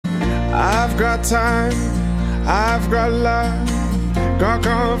got time, I've got love, got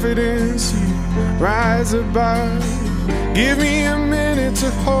confidence, you rise above. Give me a minute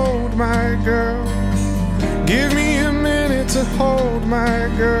to hold my girl. Give me a minute to hold my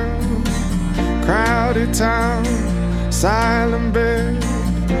girl. Crowded town, silent bed,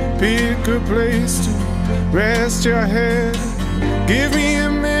 pick a place to rest your head. Give me a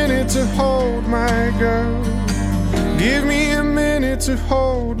minute to hold my girl. Give me a minute to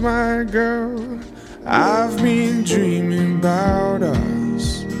hold my girl. I've been dreaming about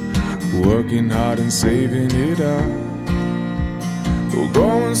us, working hard and saving it up. We'll go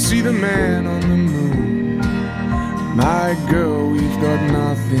and see the man on the moon. My girl, we've got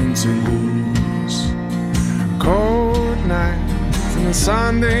nothing to lose. Cold nights and the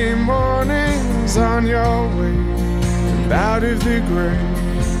Sunday mornings on your way and out of the grave.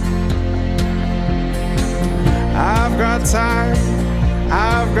 I've got time,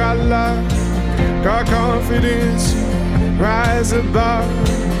 I've got love, got confidence, rise above.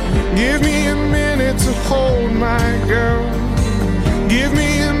 Give me a minute to hold my girl. Give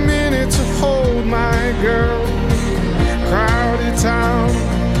me a minute to hold my girl. Crowded town,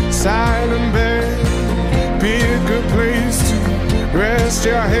 silent bed, pick a place to rest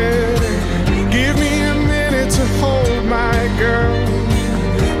your head. Give me a minute to hold my girl.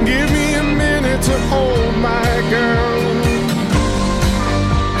 Give me a minute to hold my girl.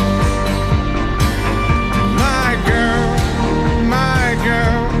 My girl, my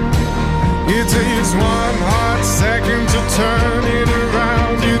girl. It takes one hot second to turn it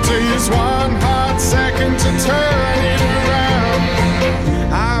around. It takes one hot second to turn it around.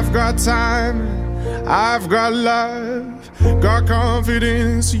 I've got time, I've got love, got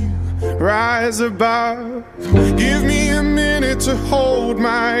confidence, you rise above. Give me a minute to hold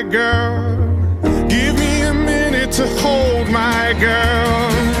my girl. Give me a minute to hold my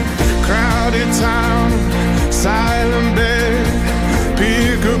girl. Crowded town, silent bed,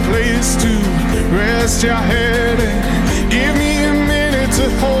 pick a place to rest your head. Give me a minute to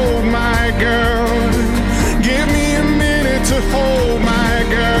hold my girl. Give me a minute to hold my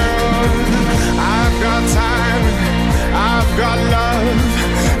girl. I've got time, I've got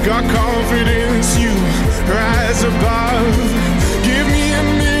love, got confidence, you rise above. Give me a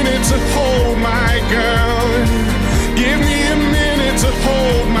minute to hold my girl. Give me a minute to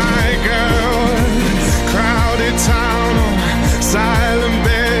hold my girl. Crowded town, silent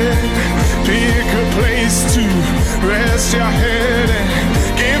bed, pick a place to rest your head.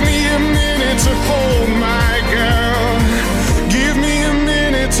 Give me a minute to hold my girl. Give me a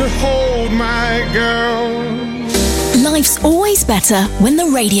minute to hold my girl. Life's always better when the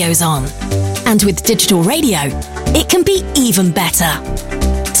radio's on. And with digital radio, it can be even better.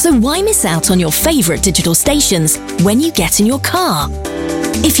 So why miss out on your favourite digital stations when you get in your car?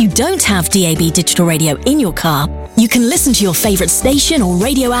 If you don't have DAB digital radio in your car, you can listen to your favourite station or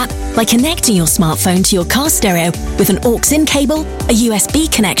radio app by connecting your smartphone to your car stereo with an aux-in cable, a USB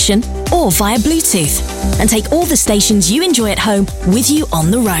connection, or via Bluetooth, and take all the stations you enjoy at home with you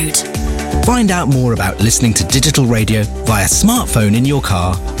on the road. Find out more about listening to digital radio via smartphone in your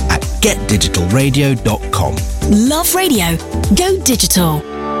car at getdigitalradio.com. Love radio. Go digital.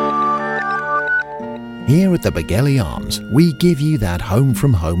 Here at the Begelly Arms, we give you that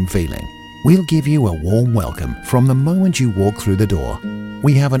home-from-home feeling. We'll give you a warm welcome from the moment you walk through the door.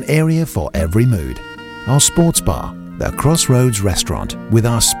 We have an area for every mood. Our sports bar, the Crossroads restaurant with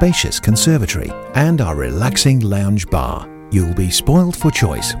our spacious conservatory, and our relaxing lounge bar. You'll be spoiled for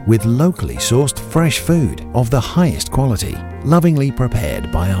choice with locally sourced fresh food of the highest quality, lovingly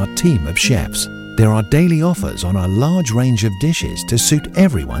prepared by our team of chefs. There are daily offers on a large range of dishes to suit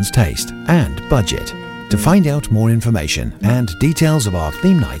everyone's taste and budget. To find out more information and details of our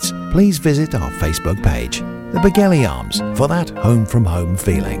theme nights, please visit our Facebook page, The Begelly Arms, for that home-from-home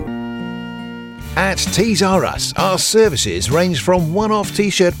feeling. At Tees R Us, our services range from one-off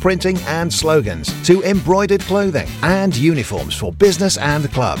t-shirt printing and slogans to embroidered clothing and uniforms for business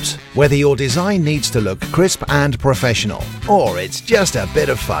and clubs. Whether your design needs to look crisp and professional, or it's just a bit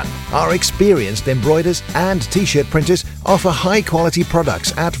of fun, our experienced embroiders and t-shirt printers offer high-quality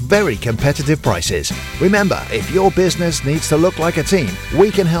products at very competitive prices. Remember, if your business needs to look like a team, we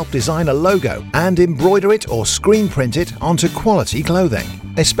can help design a logo and embroider it or screen print it onto quality clothing,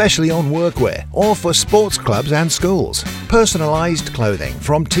 especially on workwear or for sports clubs and schools. Personalised clothing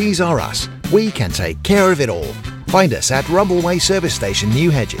from Tees R Us. We can take care of it all. Find us at Rumbleway Service Station, New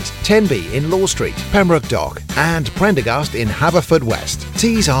Hedges, 10B in Law Street, Pembroke Dock, and Prendergast in Haverfordwest.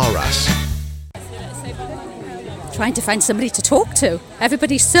 Tees R Us. Trying to find somebody to talk to.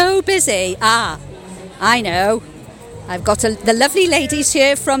 Everybody's so busy. I know. I've got the lovely ladies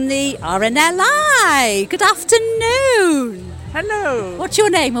here from the RNLI. Good afternoon. Hello. What's your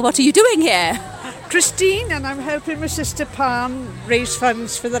name and what are you doing here? Christine, and I'm helping my sister Pam raise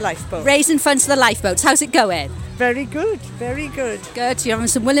funds for the lifeboat. Raising funds for the lifeboats. How's it going? Very good, very good. Good. You're having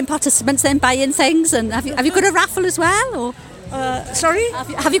some willing participants then buying things, and have you got a raffle as well? Or sorry?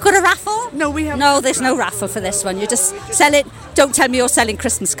 Have you got a raffle? No, we haven't. No, there's no raffle for this one. You just sell it. Don't tell me you're selling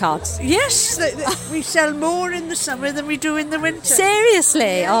Christmas cards. Yes, we sell more in the summer than we do in the winter.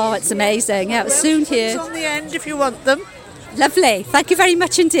 Seriously? Oh, it's amazing. Yeah, it was soon here. It's on the end if you want them. Lovely. Thank you very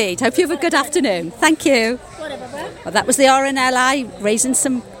much indeed. Hope you have a good afternoon. Thank you. Well, that was the RNLI raising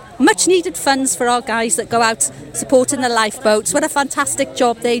some much needed funds for our guys that go out supporting the lifeboats. What a fantastic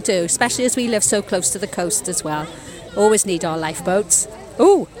job they do, especially as we live so close to the coast as well. Always need our lifeboats.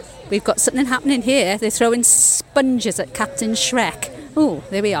 Oh, we've got something happening here. They're throwing sponges at Captain Shrek. Oh,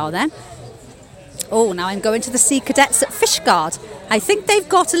 there we are then. Oh, now I'm going to the Sea Cadets at Fishguard. I think they've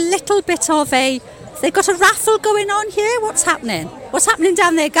got a little bit of a... They've got a raffle going on here. What's happening? What's happening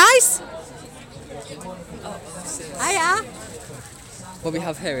down there, guys? Hiya. What we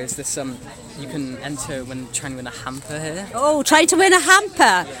have here is this, you can enter when trying to win a hamper here. Oh, trying to win a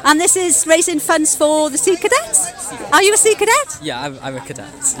hamper. And this is raising funds for the Sea Cadets? Are you a Sea Cadet? Yeah, I'm a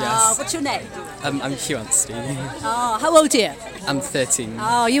cadet, yes. Oh, what's your name? I'm Hugh Anstey. Oh, how old are you? I'm 13.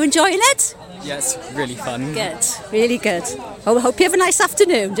 Oh, you enjoying it? Yeah, it's really fun. Good, really good. Oh, I hope you have a nice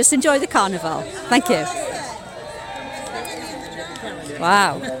afternoon. Just enjoy the carnival. Thank you.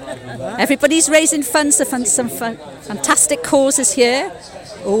 Wow. Everybody's raising funds for some fantastic causes here.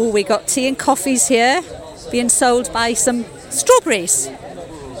 Oh, we got tea and coffees here being sold by some strawberries.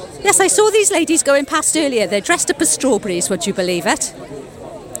 Yes, I saw these ladies going past earlier. They're dressed up as strawberries, would you believe it?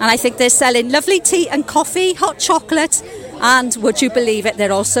 And I think they're selling lovely tea and coffee, hot chocolate, and would you believe it,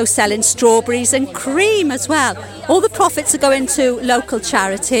 they're also selling strawberries and cream as well. All the profits are going to local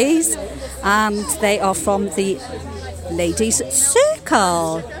charities, and they are from the Ladies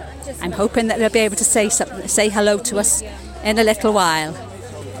Circle. I'm hoping that they'll be able to say hello to us in a little while.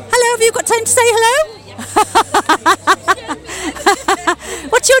 Hello, have you got time to say hello?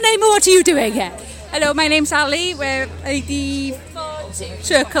 What's your name and what are you doing here? Hello, my name's Ali. We're the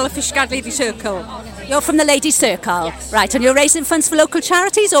Circle, a Fishguard Lady Circle. You're from the Ladies Circle? Yes. Right, and you're raising funds for local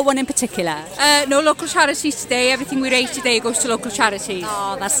charities or one in particular? No, local charities today. Everything we raise today goes to local charities.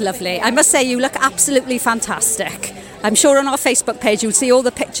 Oh, that's lovely. I must say, you look absolutely fantastic. I'm sure on our Facebook page you'll see all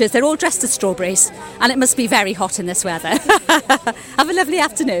the pictures. They're all dressed as strawberries, and it must be very hot in this weather. Have a lovely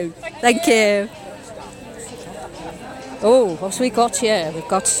afternoon. Thank you. Oh, what have we got here? We've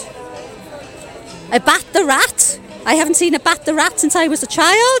got a Bat the Rat. I haven't seen a Bat the Rat since I was a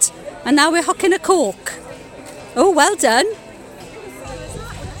child, and now we're hocking a cork. Oh, well done.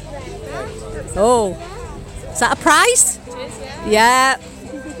 Oh, is that a prize? It is, yeah.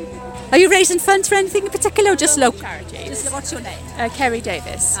 Are you raising funds for anything in particular or just local? Charities. What's your name? Kerry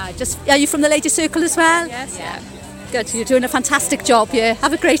Davis. Are you from the Ladies Circle as well? Yes, yeah. Good, you're doing a fantastic job here.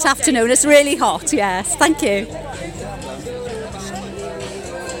 Have a great afternoon. It's really hot, yes. Thank you.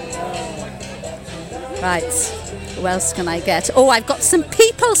 Right, who else can I get? Oh, I've got some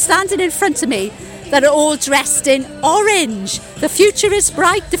people standing in front of me that are all dressed in orange. The future is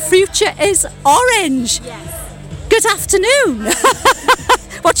bright, the future is orange. Yes. Good afternoon.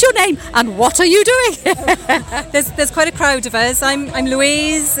 What's your name and what are you doing? There's quite a crowd of us. I'm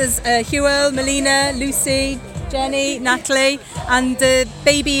Louise, there's Hewell, Melina, Lucy, Jenny, Natalie, and the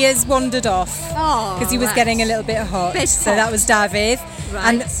baby has wandered off because he was getting a little bit hot. So that was David. Right.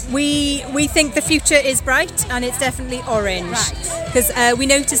 And we think the future is bright and it's definitely orange because we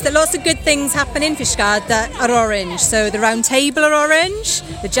noticed that lots of good things happen in Fishguard that are orange. So the round table are orange,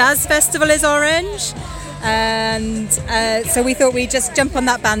 the jazz festival is orange. And so we thought we'd just jump on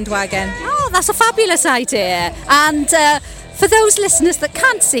that bandwagon. Oh, that's a fabulous idea. And for those listeners that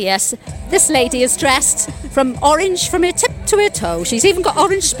can't see us, this lady is dressed from orange from her tip to her toe. She's even got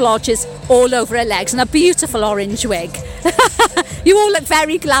orange splodges all over her legs and a beautiful orange wig. You all look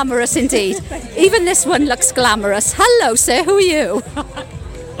very glamorous indeed. Even this one looks glamorous. Hello, sir, who are you?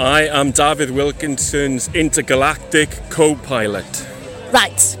 I am David Wilkinson's intergalactic co-pilot.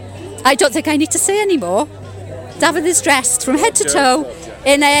 Right. I don't think I need to say any more. David is dressed from head to toe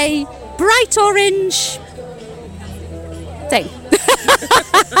in a bright orange thing.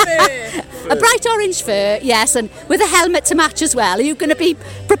 A bright orange fur, yes, and with a helmet to match as well. Are you going to be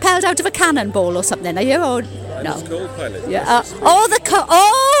propelled out of a cannonball or something? Are you? Or no? I'm co-pilot. Yeah.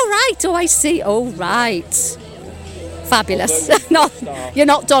 Right. Oh, I see. Oh, right. Fabulous. No, you're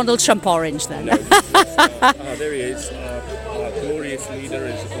not Donald Trump orange then. No. There he is. Our glorious leader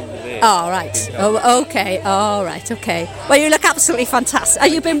is over there. Oh, right. Oh, okay. All right. Okay. Well, you look absolutely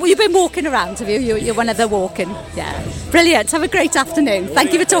fantastic. You've been walking around, have you? You're one of the walking. Yeah. Brilliant. Have a great afternoon.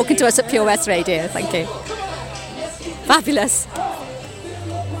 Thank you for talking to us at Pure West Radio. Thank you. Fabulous.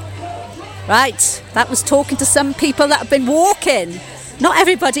 Right. That was talking to some people that have been walking. Not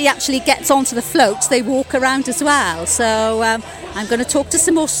everybody actually gets onto the floats. They walk around as well. So I'm going to talk to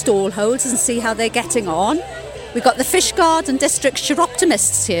some more stall holders and see how they're getting on. We've got the Fishguard and District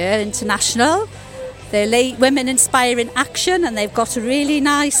Chiroptimists here, international. They're women inspiring action, and they've got a really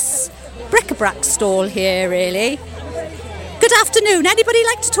nice bric-a-brac stall here, really. Good afternoon. Anybody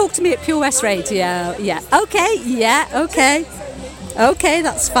like to talk to me at Pure West Radio? Yeah. Okay. Yeah. Okay. Okay,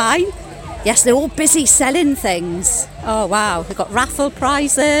 that's fine. Yes, they're all busy selling things. Oh, wow. They've got raffle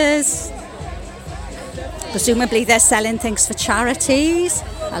prizes. Presumably they're selling things for charities.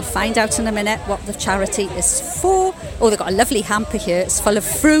 I'll find out in a minute what the charity is for. Oh, they've got a lovely hamper here. It's full of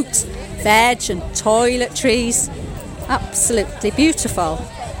fruit, veg and toiletries. Absolutely beautiful.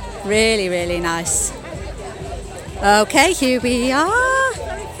 Really, really nice. Okay, here we are.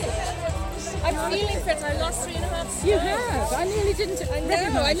 I'm feeling fit. I lost 3.5 stone. You have. I nearly didn't.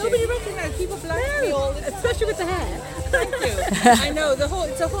 I nobody recognised. People blind me all, especially with the hair. Thank you. I know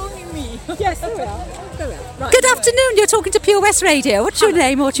it's a whole new me. Yes, there we are. Right, Good afternoon. You're talking to Pure West Radio. What's your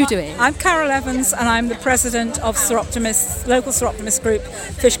name? What are you doing? I'm Carol Evans, and I'm the president of local Seroptimist group,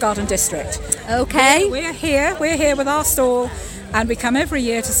 Fishguard and District. Okay. We're here with our stall, and we come every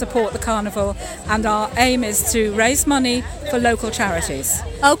year to support the carnival, and our aim is to raise money for local charities.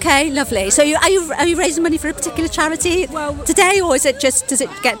 Okay, lovely. So are you raising money for a particular charity today, or does it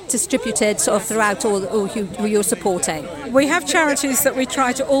get distributed sort of throughout all who you're supporting? We have charities that we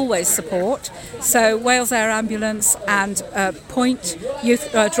try to always support, so Wales Air Ambulance and Point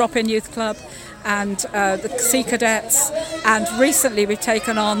Youth Drop-In Youth Club, and the Sea Cadets, and recently we've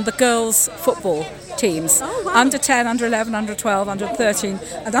taken on the girls' football teams. Oh, wow. Under 10, under 11, under 12, under 13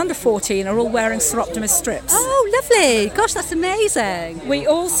 and under 14 are all wearing Seroptimist strips. Oh, lovely. Gosh, that's amazing. We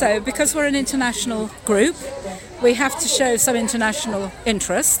also, because we're an international group, we have to show some international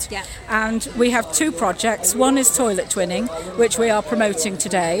interest. Yeah. And we have two projects. One is toilet twinning, which we are promoting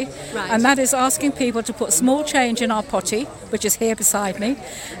today. Right. And that is asking people to put small change in our potty, which is here beside me.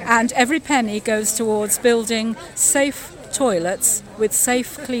 And every penny goes towards building safe toilets with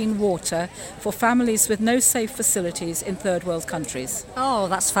safe, clean water for families with no safe facilities in third world countries. Oh,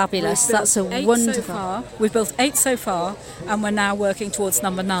 that's fabulous. That's a wonderful. We've built 8 so far, and we're now working towards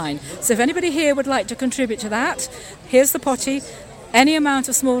number 9. So if anybody here would like to contribute to that, here's the potty. Any amount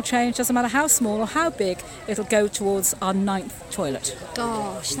of small change, doesn't matter how small or how big, it'll go towards our 9th toilet.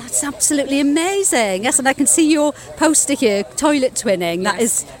 Gosh, that's absolutely amazing. Yes, and I can see your poster here, toilet twinning. Yes. That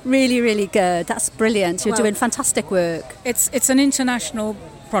is really, really good. That's brilliant. You're doing fantastic work. It's an international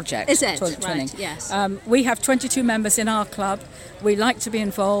project. Is it? Toilet twinning. Right, yes. We have 22 members in our club. We like to be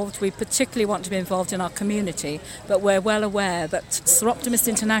involved. We particularly want to be involved in our community, but we're well aware that Seroptimist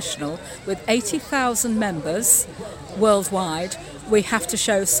International, with 80,000 members worldwide, we have to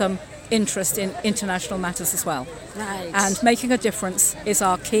show some interest in international matters as well. Right. And making a difference is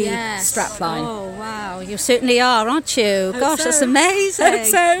our key strapline. Oh, wow. You certainly are, aren't you? Gosh, so. that's amazing. Hope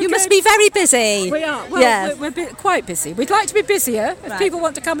so. You must be very busy. We are. Well, yeah. we're quite busy. We'd like to be busier. If people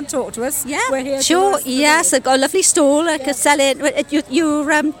want to come and talk to us, we're here. Sure, yes. I've got a lovely stall. I could sell it. You've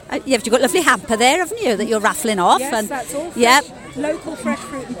got a lovely hamper there, haven't you, that you're raffling off? Yes, and, that's all fresh, yep. local fresh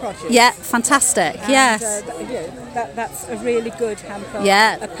fruit and produce. Yeah, fantastic. And, yes. That's a really good hamper.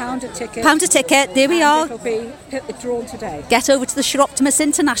 Yeah. £1 a ticket. £1 a ticket. There we are. It'll be drawn today. Get over to the Seroptimist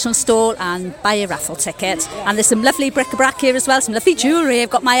International stall and buy a raffle ticket. Yeah. And there's some lovely bric-a-brac here as well, some lovely jewellery. I've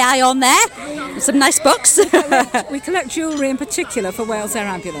got my eye on there. And some nice books. We collect jewellery in particular for Wales Air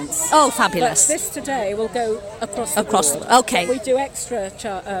Ambulance. Oh, fabulous. But this today will go across the board. Okay. But we do extra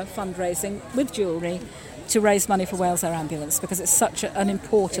fundraising with jewellery to raise money for Wales Air Ambulance because it's such an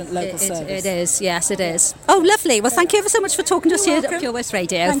important local service. It is, yes, it is. Oh, lovely. Well, thank you ever so much for talking to us here at Pure West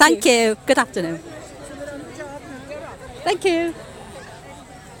Radio. Thank you. Good afternoon. Thank you.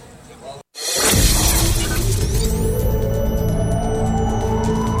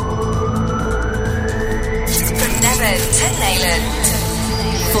 From Nevern to Neyland.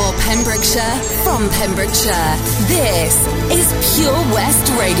 For Pembrokeshire, from Pembrokeshire, this is Pure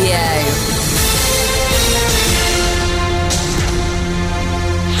West Radio.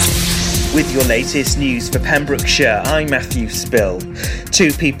 With your latest news for Pembrokeshire, I'm Matthew Spill.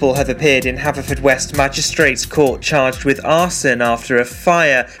 2 people have appeared in Haverfordwest Magistrates Court charged with arson after a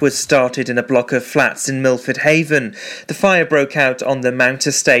fire was started in a block of flats in Milford Haven. The fire broke out on the Mount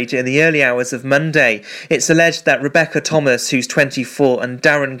Estate in the early hours of Monday. It's alleged that Rebecca Thomas, who's 24, and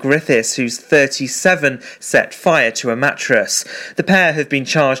Darren Griffiths, who's 37, set fire to a mattress. The pair have been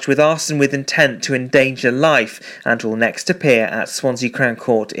charged with arson with intent to endanger life and will next appear at Swansea Crown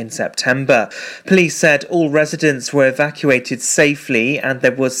Court in September. Police said all residents were evacuated safely and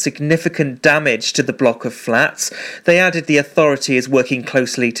there was significant damage to the block of flats. They added the authority is working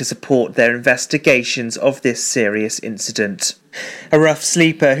closely to support their investigations of this serious incident. A rough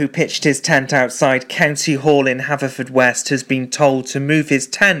sleeper who pitched his tent outside County Hall in Haverfordwest has been told to move his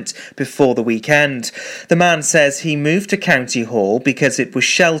tent before the weekend. The man says he moved to County Hall because it was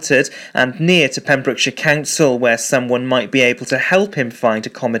sheltered and near to Pembrokeshire Council, where someone might be able to help him find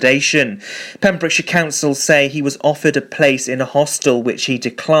accommodation. Pembrokeshire Council say he was offered a place in a hostel which he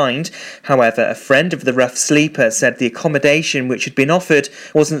declined. However, a friend of the rough sleeper said the accommodation which had been offered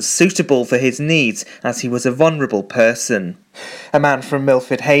wasn't suitable for his needs as he was a vulnerable person. A man from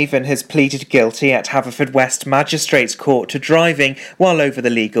Milford Haven has pleaded guilty at Haverfordwest Magistrates Court to driving while over the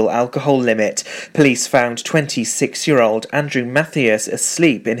legal alcohol limit. Police found 26-year-old Andrew Mathias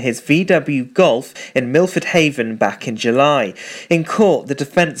asleep in his VW Golf in Milford Haven back in July. In court, the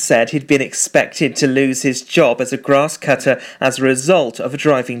defence said he'd been expected to lose his job as a grass cutter as a result of a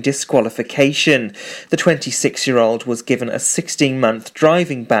driving disqualification. The 26-year-old was given a 16-month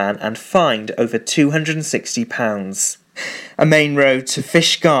driving ban and fined over £260. A main road to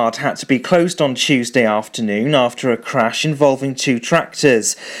Fishguard had to be closed on Tuesday afternoon after a crash involving 2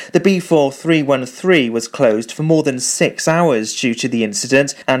 tractors. The B4313 was closed for more than 6 hours due to the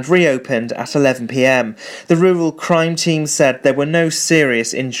incident and reopened at 11 p.m. The rural crime team said there were no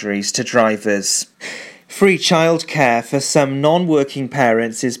serious injuries to drivers. Free childcare for some non-working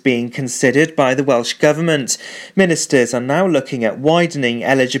parents is being considered by the Welsh Government. Ministers are now looking at widening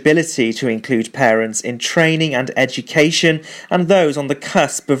eligibility to include parents in training and education and those on the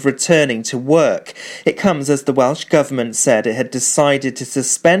cusp of returning to work. It comes as the Welsh Government said it had decided to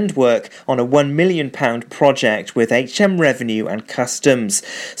suspend work on a £1 million project with HM Revenue and Customs.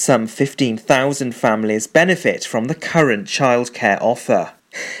 Some 15,000 families benefit from the current childcare offer.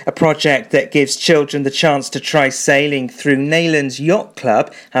 A project that gives children the chance to try sailing through Nayland's Yacht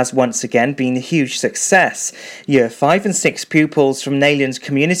Club has once again been a huge success. Year 5 and 6 pupils from Nayland's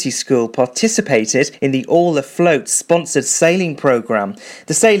Community School participated in the All Afloat sponsored sailing programme.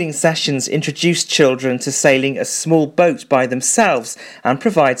 The sailing sessions introduce children to sailing a small boat by themselves and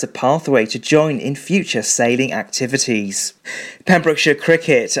provides a pathway to join in future sailing activities. Pembrokeshire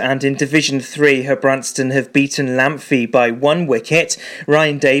Cricket and in Division 3 Herbrandston have beaten Lamphy by 1 wicket.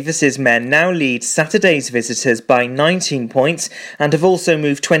 Ryan Davis's men now lead Saturday's visitors by 19 points and have also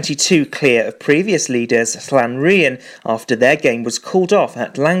moved 22 clear of previous leaders Llanrhian after their game was called off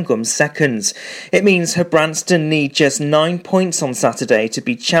at Llangwm's seconds. It means Herbrandston need just 9 points on Saturday to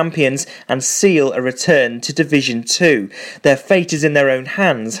be champions and seal a return to Division 2. Their fate is in their own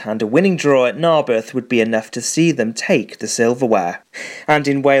hands and a winning draw at Narberth would be enough to see them take the silverware. And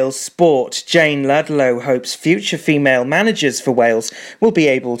in Wales sport, Jane Ludlow hopes future female managers for Wales will be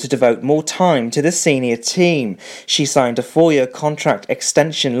able to devote more time to the senior team. She signed a 4-year contract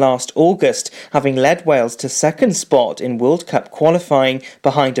extension last August, having led Wales to second spot in World Cup qualifying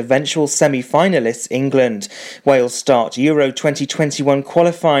behind eventual semi-finalists England. Wales start Euro 2021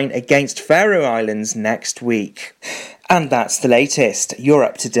 qualifying against Faroe Islands next week. And that's the latest. You're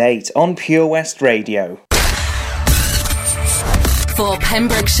up to date on Pure West Radio. For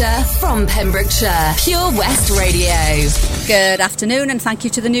Pembrokeshire, from Pembrokeshire, Pure West Radio. Good afternoon and thank you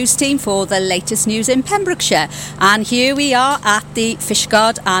to the news team for the latest news in Pembrokeshire. And here we are at the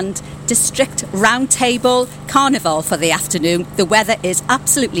Fishguard and District Roundtable Carnival for the afternoon. The weather is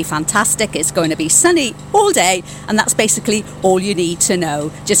absolutely fantastic. It's going to be sunny all day and that's basically all you need to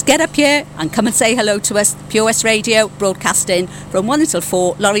know. Just get up here and come and say hello to us. Pure West Radio broadcasting from 1 until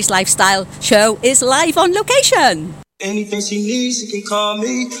 4. Laurie's Lifestyle Show is live on location. Anything she needs, she can call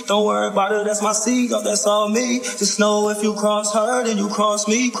me. Don't worry about it, that's my seed, oh, that's all me. Just know if you cross her, then you cross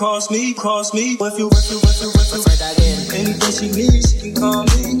me, cross me, cross me. If you. Anything she needs, she can call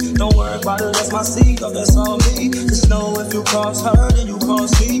me. Don't worry about it, that's my seed, oh, that's all me. Just know if you cross her, then you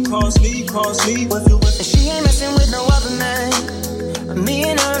cross me, cross me, cross me. If you. She ain't messing with no other man. Me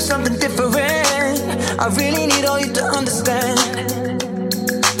and her, something different. I really need all you to understand.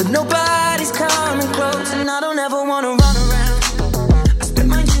 But nobody's coming close, and I don't ever wanna run around. I spend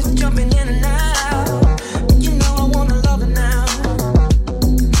my youth jumping in and out, but you know I wanna love her now.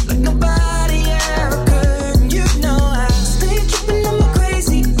 Like nobody.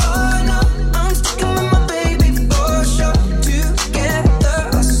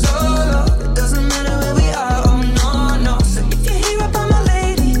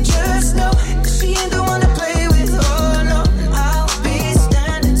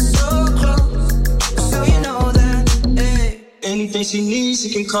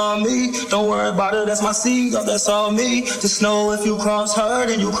 can call me. Don't worry about it, that's my seed, oh, that's all me. Just know if you cross her,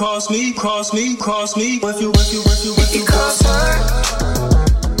 then you cross me, cross me, cross me. If you cross her,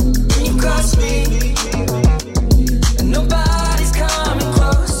 then you cross me. And nobody's coming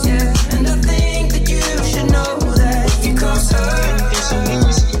close, yeah. And I think that you should know that if you cross her, then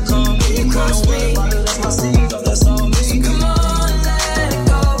she can call me, you cross me. That's my seed, oh, that's all me. So come on, let it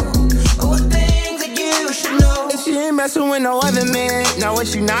go. Oh, I think that you should know. If she ain't messing with no other man, now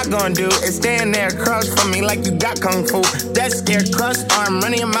what you not gonna do is stand there across from me like you got kung fu. That scared crust arm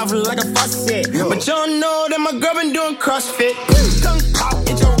running your mouth like a faucet. But you don't know that my girl been doing CrossFit. Tongue pop,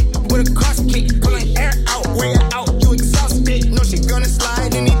 hit your with a cross kick. Pulling air out, way out, you exhausted. Know she gonna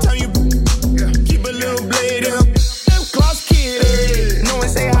slide anytime you keep a little blade up. Them claws kid, no one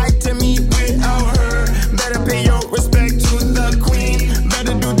say hi to me without her. Better pay your respect to the queen.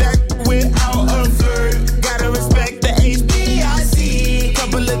 Better do that without a flirt. Gotta respect the HBIC.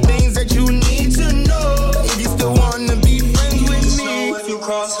 Couple of things that you need to know if you still wanna be friends with me. So if you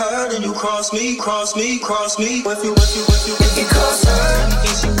cross her, then you cross me, cross me, cross me. If you cross her,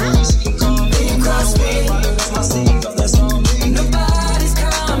 then she can call me, you cross me. That's my seed, oh, that's all me. Nobody's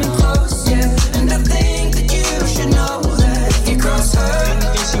coming close, yeah. And I think that you should know that if you cross her,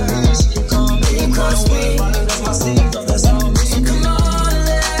 then she can call me, you cross me. That's my seed, oh, that's all me. So come on,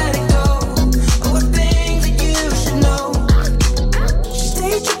 let it go. Oh, I think that you should know. She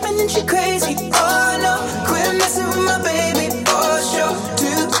stay tripping and she crazy, oh no. Quit messing with my baby, for sure.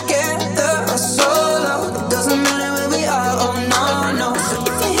 Together or solo, it doesn't matter where we are, oh no, no. So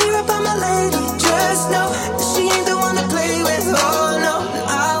if you hear about my lady, just know that she ain't the one to play with, oh no. And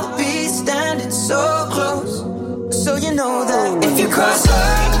I'll be standing so close, so you know that if you cross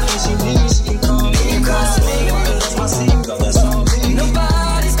her, she can call me, you cross me. That's my seed, oh, that's all me.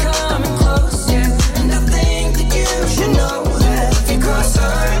 Nobody's coming close, yeah. And I think that you should know that if you cross her,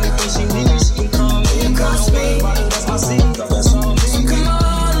 she can call me, you cross me. That's my seed, oh, that's all me. So come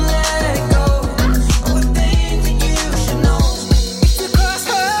on, let it go. Oh, I think that you should know. If you cross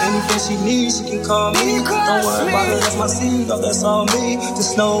her, anything she needs, she can call me. Don't worry about it, that's my seed, oh, that's all me.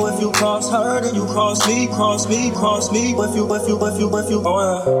 Just know if you cross her, then you cross me, cross me, cross me. If you, oh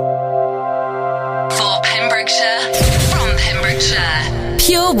yeah. For Pembrokeshire, from Pembrokeshire,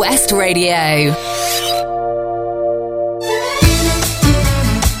 Pure West Radio.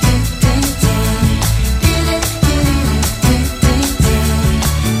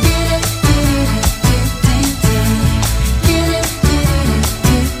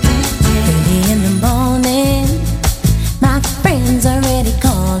 Early in the morning, my friends are already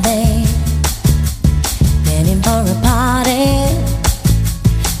calling, planning for a party.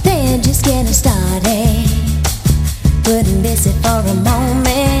 They're just getting started. Wouldn't miss it for a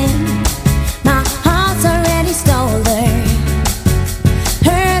moment. My heart's already stolen.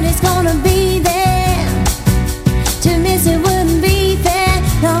 Heard it's gonna be there. To miss it wouldn't be fair.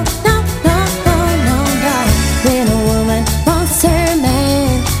 No, no, no, no, no, no. When a woman wants her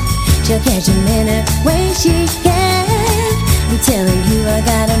man, she'll catch him in a way she can. I'm telling you, I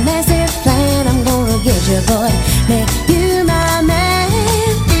got a massive plan. I'm gonna get your boy, make you my man.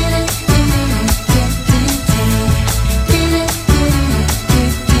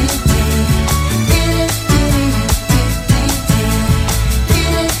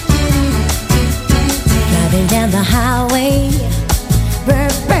 Driving down the highway,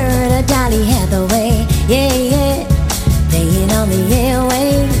 Roberta, Dolly Hathaway, yeah, yeah, playing on the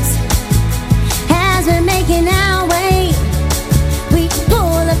airwaves. As we're making our way, we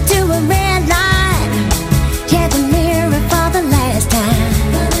pull up to a red light. Check the mirror for the last time.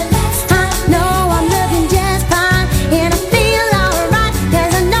 I know I'm looking just fine, and I feel alright,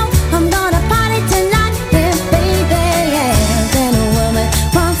 'cause I know I'm gonna party tonight. And baby, yeah, when a woman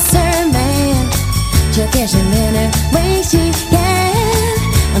wants her man, she'll catch him in her way she can.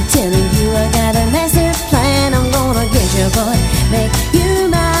 I'm telling you, I got a massive plan. I'm gonna get your boy, make you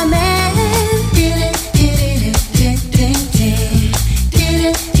my man.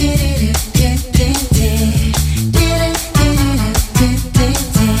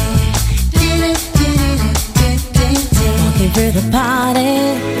 Walking through the party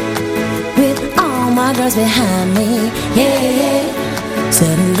with all my girls behind me, yeah, yeah.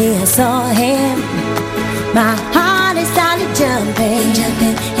 Suddenly I saw him. My heart it started jumping,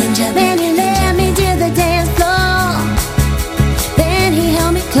 jumping, and jumping. Then he led me to the dance floor. Then he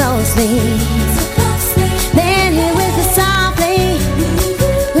held me closely. Then he whispered softly,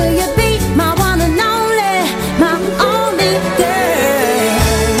 will you be my one and only, my only girl?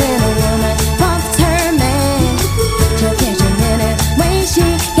 When a woman wants her man, she'll catch him in her way she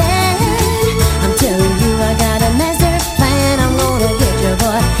can. I'm telling you, I got a master plan. I'm gonna get your boy,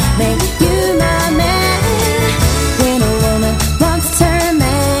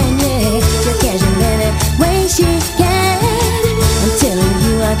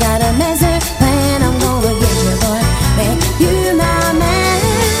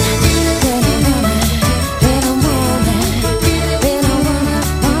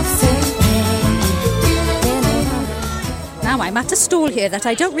 a stall here that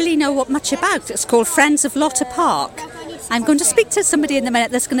I don't really know what much about. It's called Friends of Lotter Park. I'm going to speak to somebody in a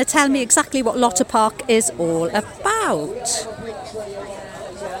minute that's going to tell me exactly what Lotter Park is all about.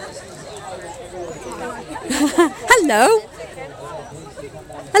 Hello.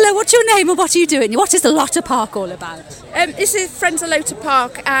 Hello, what's your name and what are you doing? What is the Lotter Park all about? This is Friends of Lotter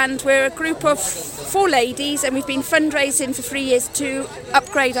Park, and we're a group of 4 ladies, and we've been fundraising for 3 years to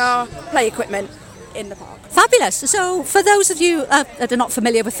upgrade our play equipment in the park. Fabulous. So, for those of you that are not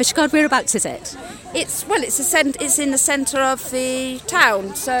familiar with Fishguard, whereabouts is it? It's in the centre of the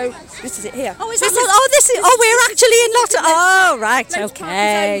town. So this is it here. Oh, is that? We're actually in Lotter. Oh, right.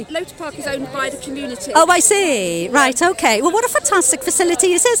 Okay. Lotter Park is owned by the community. Oh, I see. Right. Okay. Well, what a fantastic facility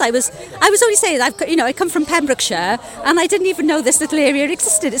it is. I was only saying I come from Pembrokeshire, and I didn't even know this little area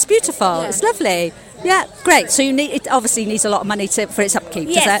existed. It's beautiful. Yeah. It's lovely. Yeah. Great. So it obviously needs a lot of money for its upkeep.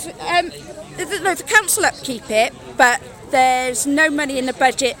 Yes. Does it? The council upkeep it, but there's no money in the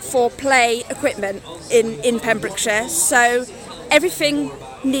budget for play equipment in Pembrokeshire, so everything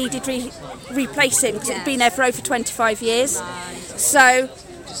needed replacing because it's been there for over 25 years. So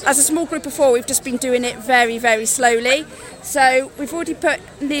as a small group of 4, we've just been doing it very, very slowly. So we've already put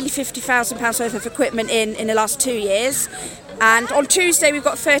nearly £50,000 worth of equipment in the last 2 years, and on Tuesday we've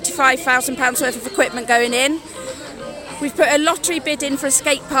got £35,000 worth of equipment going in. We've put a lottery bid in for a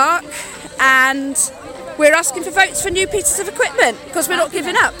skate park, and we're asking for votes for new pieces of equipment because we're not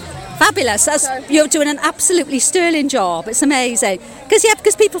giving up. Fabulous. You're doing an absolutely sterling job. It's amazing.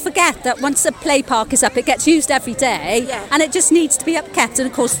 Because people forget that once a play park is up, it gets used every day, and it just needs to be upkept. And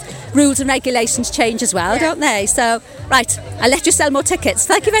of course, rules and regulations change as well, don't they? So, right, I'll let you sell more tickets.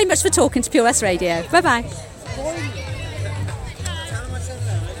 Thank you very much for talking to Pure West Radio. Bye-bye.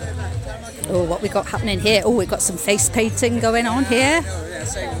 Oh, what we got happening here? Oh, we've got some face painting going on here.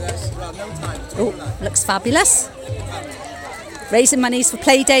 Oh, looks fabulous. Raising monies for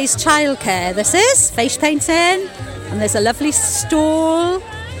Playdays childcare. This is face painting, and there's a lovely stall.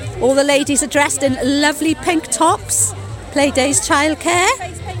 All the ladies are dressed in lovely pink tops. Playdays childcare,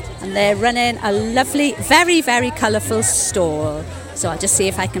 and they're running a lovely, very, very colourful stall. So I'll just see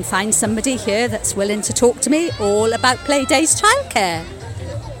if I can find somebody here that's willing to talk to me all about Playdays childcare.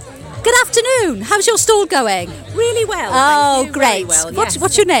 Good afternoon. How's your stall going? Really well. Oh, thank you. great. Very well, What's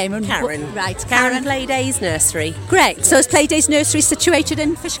yes. your name? Karen. Right, Karen Playdays Nursery. Great. So is Playdays Nursery situated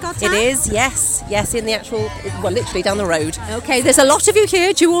in Fishguard Town? It is, yes. Yes, in the actual, literally down the road. Okay, there's a lot of you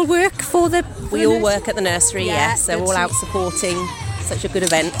here. Do you all work for the... We all work at the nursery, Yeah, yes. So good. all out supporting such a good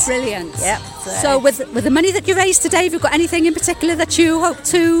event. Brilliant. Yep. So with the money that you raised today, have you got anything in particular that you hope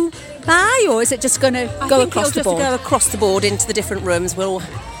to buy, or is it just going to go across the board? Go across the board into the different rooms. We'll all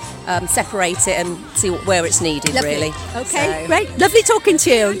separate it and see where it's needed. Lovely. Really. Okay, So. great. Lovely talking to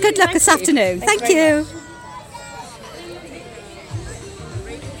you. Good luck this afternoon. Thank you.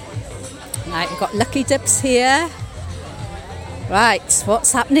 Right, we've got Lucky Dips here. Right,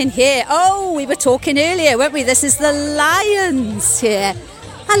 what's happening here? Oh, we were talking earlier, weren't we? This is the Lions here.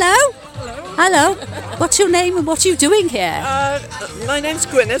 Hello. Hello. What's your name and what are you doing here? My name's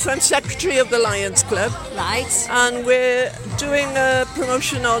Gwyneth. I'm secretary of the Lions Club. Right. And we're doing a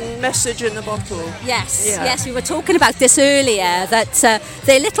promotion on Message in a Bottle. Yes, Yeah. yes, we were talking about this earlier, that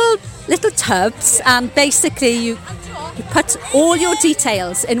they're little tubs, and basically you put all your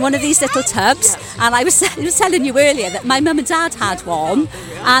details in one of these little tubs, and I was telling you earlier that my mum and dad had one,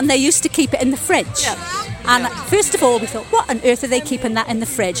 and they used to keep it in the fridge. And first of all, we thought, what on earth are they keeping that in the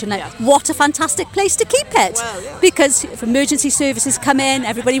fridge? And what a fantastic place to keep it. Because if emergency services come in,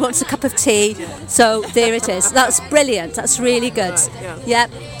 everybody wants a cup of tea. So there it is. That's brilliant. That's really good. Yeah.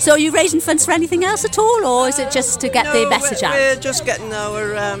 So are you raising funds for anything else at all, or is it just to get the message out? We're just getting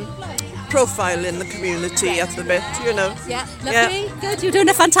our profile in the community at the bit, you know. Yeah, lovely. Good. You're doing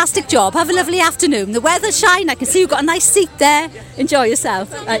a fantastic job. Have a lovely afternoon. The weather's shine. I can see you've got a nice seat there. Enjoy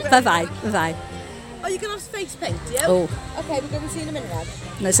yourself. Right, bye-bye. Bye-bye. Oh, you're going to have face paint, yeah? Oh. Okay, we're going to see you in a minute, Dad.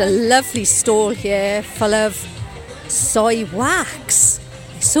 There's a lovely stall here full of soy wax.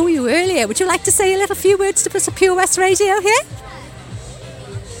 I saw you earlier. Would you like to say a little few words to us at Pure West Radio here?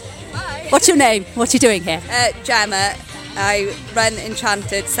 Hi. What's your name? What are you doing here? Gemma. I run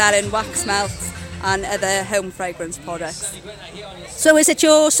Enchanted, selling wax melts and other home fragrance products. So is it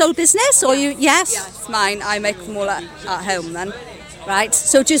your sole business, or you? Yes? Yeah, it's mine. I make them all at home then. Right,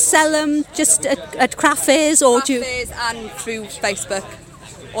 so do you sell them just at craft fairs, or do you... Craft fairs and through Facebook,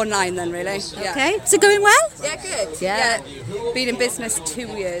 online then really. Yeah. Okay, is it going well? Yeah, good. Yeah. Been in business 2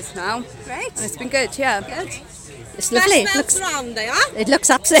 years now. Great. And it's been good, yeah. Good. It's lovely. Best smells around, they are. It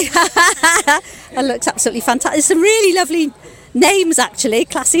looks absolutely... It looks absolutely fantastic. There's some really lovely names, actually.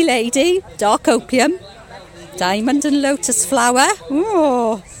 Classy Lady, Dark Opium. Diamond and lotus flower.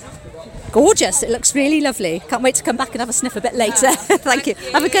 Oh, gorgeous. It looks really lovely. Can't wait to come back and have a sniff a bit later. Thank you.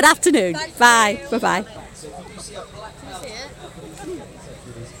 Have a good afternoon. Bye. Bye-bye.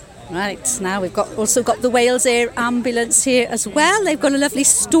 Right, now we've also got the Wales Air Ambulance here as well. They've got a lovely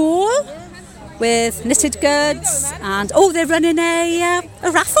stall with knitted goods, and they're running a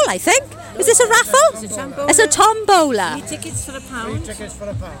raffle, I think. Is this a raffle? It's a tombola. 3 tickets for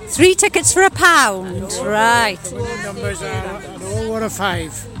 £1. 3 tickets for £1. Right. All numbers are an O or a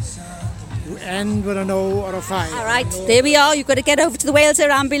 5. End with an O or a 5. All right, there we are. You've got to get over to the Wales Air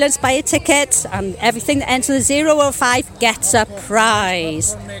Ambulance, buy a ticket, and everything that ends with a 0 or 5 gets a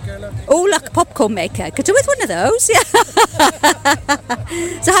prize. Oh, look, popcorn maker. Could do with one of those. Yeah.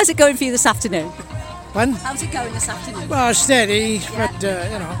 So how's it going for you this afternoon? Fun? How's it going this afternoon? Well, steady, but,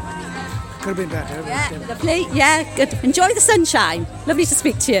 could have been better. Yeah, lovely. Yeah, good. Enjoy the sunshine. Lovely to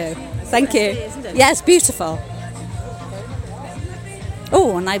speak to you. Thank you. Yes, beautiful.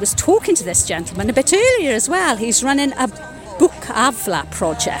 Oh, and I was talking to this gentleman a bit earlier as well. He's running a Book Avla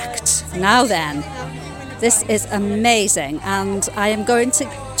project. Now then, this is amazing, and I am going to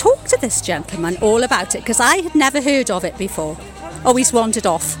talk to this gentleman all about it because I had never heard of it before. Oh, he's wandered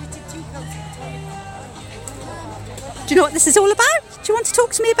off. Do you know what this is all about? Do you want to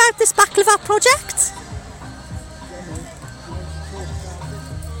talk to me about this baklava project?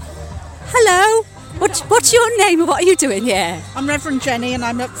 Hello. What's your name and what are you doing here? I'm Reverend Jenny and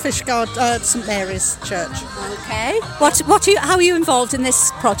I'm at Fishguard St Mary's Church. Okay. How are you involved in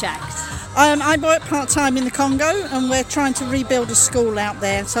this project? I work part-time in the Congo and we're trying to rebuild a school out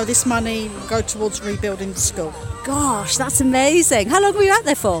there, so this money will go towards rebuilding the school. Gosh, that's amazing. How long were you out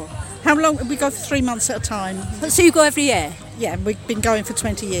there for? How long? We go for 3 months at a time. So you go every year? Yeah, we've been going for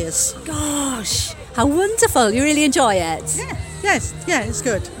 20 years. Gosh, how wonderful. You really enjoy it? Yeah. Yes, yeah, it's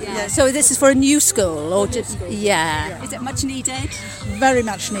good. Yeah. So this is for a new school or just... Yeah. Is it much needed? Very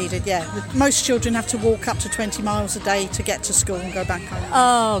much needed, yeah. Most children have to walk up to 20 miles a day to get to school and go back home.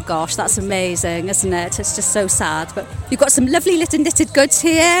 Oh gosh, that's amazing, isn't it? It's just so sad. But you've got some lovely little knitted goods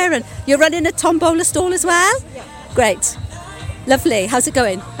here and you're running a tombola stall as well? Yeah. Great. Lovely. How's it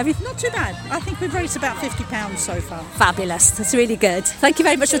going? Not too bad. I think we've raised about £50 so far. Fabulous. That's really good. Thank you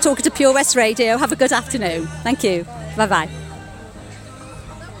very much for talking to Pure West Radio. Have a good afternoon. Thank you. Bye-bye.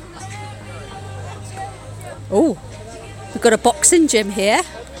 Oh, we've got a boxing gym here.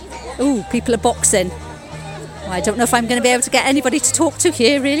 Oh, people are boxing. Well, I don't know if I'm going to be able to get anybody to talk to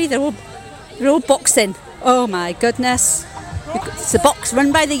here, really. They're all boxing. Oh, my goodness. It's a box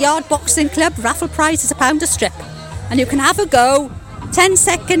run by the Yard Boxing Club. Raffle prize is £1 a strip. And you can have a go.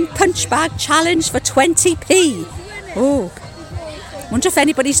 10-second punch bag challenge for 20p. Oh, wonder if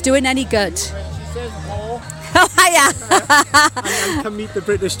anybody's doing any good. Oh, hiya. And come meet the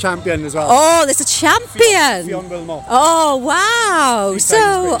British champion as well. Oh, there's a champion. Fionn Wilmot. Oh, wow.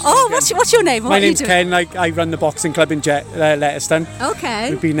 What's your name? My name's Ken. I run the boxing club in Letterston. Okay.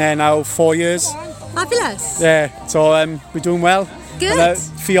 We've been there now 4 years. Fabulous. Yeah, so we're doing well. Good. And,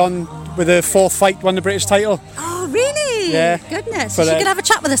 Fionn, with her 4th fight, won the British title. Oh, really? Yeah. Goodness. But, she can have a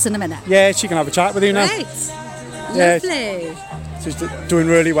chat with us in a minute. Yeah, she can have a chat with you now. Right. Yeah. Lovely. She's doing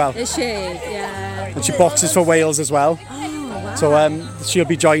really well. Is she? Yeah. And she boxes for Wales as well. Oh, wow. So she'll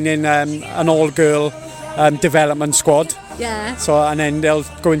be joining an all-girl development squad. Yeah. So and then they'll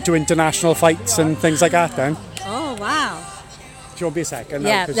go into international fights and things like that then. Oh, wow. She won't be a second.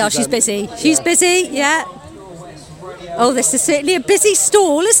 Yeah, no, she's busy. She's busy, yeah. Oh, this is certainly a busy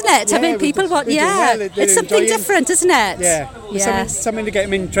stall, isn't it? Yeah, I mean, people want, it's something different, isn't it? Yeah. Something to get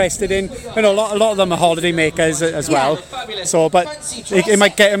them interested in. You know, a lot of them are holiday makers as well. So, but it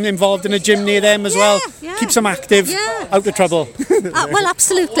might get them involved in a gym near them as well. Yeah. Keeps them active, out of trouble. Well,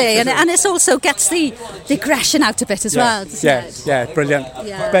 absolutely, and it also gets the aggression out a bit as well. Doesn't it? Yeah, brilliant.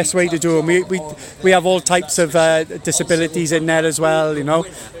 Yeah. Best way to do them. We have all types of disabilities in there as well. You know,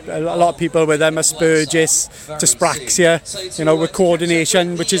 a lot of people with Asperger's, dyspraxia. You know, with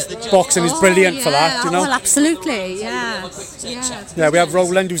coordination, which is boxing is brilliant for that. You know. Well, absolutely, yeah. Yeah, we have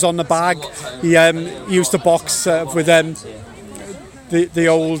Roland who's on the bag. He used to box with the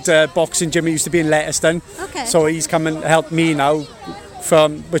old boxing gym he used to be in Letterston. Okay. So he's come and helped me now,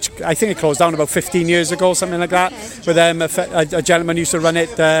 which I think it closed down about 15 years ago, something like that. With a gentleman who used to run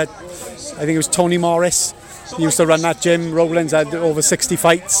it, I think it was Tony Morris. He used to run that gym. Roland's had over 60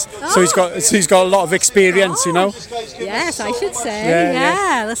 fights, so he's got a lot of experience, you know. Yes, I should say.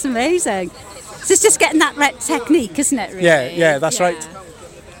 Yeah, that's amazing. So it's just getting that right technique, isn't it? Really? Yeah, that's right.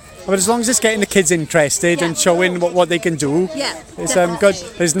 But as long as it's getting the kids interested and showing what they can do, it's good.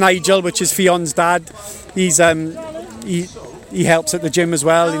 There's Nigel, which is Fionn's dad. He's he helps at the gym as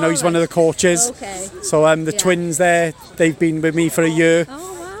well. He's one of the coaches. Okay. So the twins there, they've been with me for a year.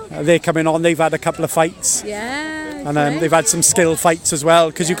 They're coming on. They've had a couple of fights. Yeah. And they've had some skill fights as well,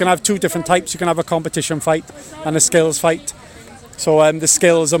 because you can have two different types. You can have a competition fight and a skills fight. So the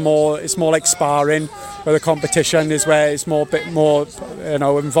skills are it's more like sparring, where the competition is where it's bit more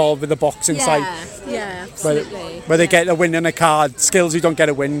involved with the boxing side. Yeah, absolutely. Where they get a win on a card. Skills, you don't get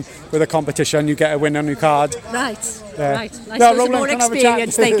a win. With a competition, you get a win on your card. Right, Yeah. right. I suppose the more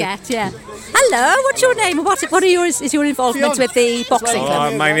experience they get, yeah. Hello, what's your name? What is your involvement with the boxing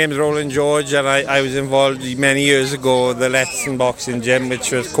club? My name is Roland George, and I was involved many years ago with the Letson Boxing Gym,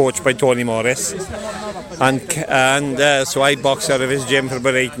 which was coached by Tony Morris. And so I boxed out of his gym for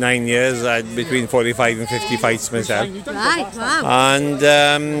about 8-9 years. I had between 45 and 50 fights myself. Right, wow.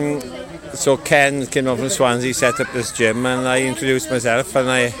 And so Ken came up from Swansea, set up this gym, and I introduced myself and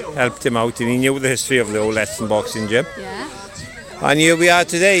I helped him out, and he knew the history of the old Letson Boxing Gym. Yeah. And here we are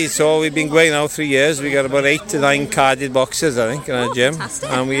today. So we've been going now 3 years. We got about 8 to 9 carded boxers, I think, in our gym.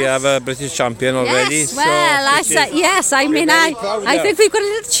 And we have a British champion already. Yes, well, I said yes. I mean, I think we've got a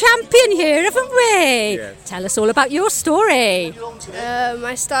little champion here, haven't we? Yeah. Tell us all about your story.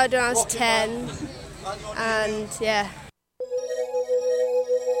 I started when I was 10, and yeah.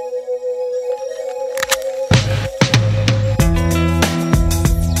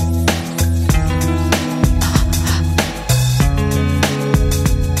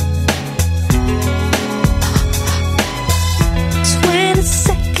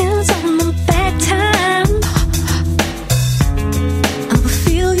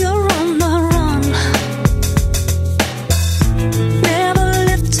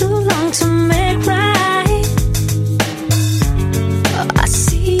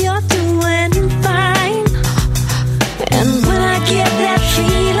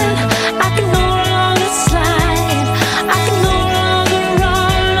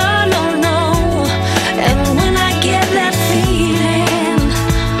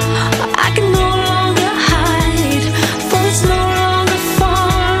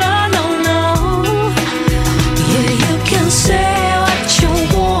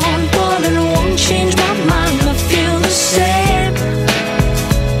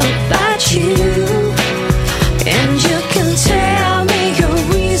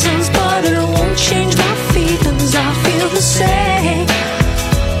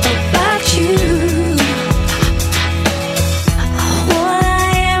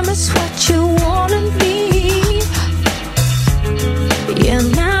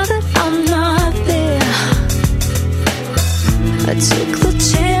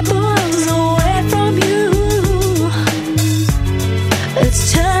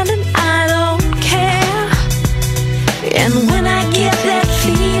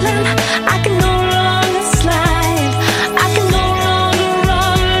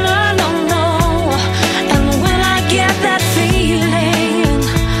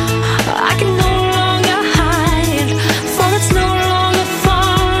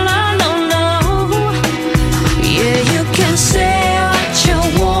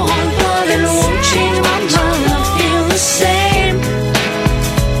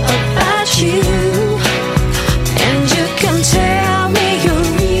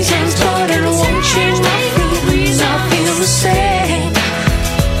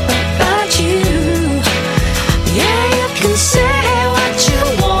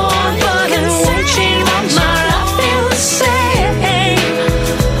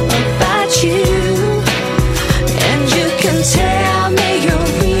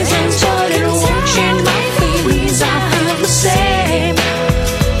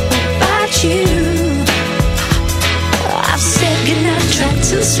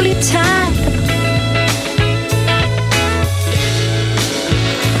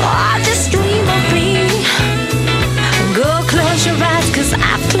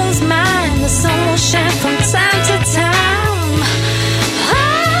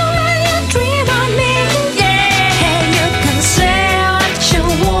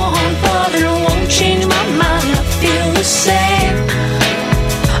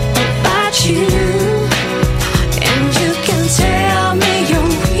 And you can tell me your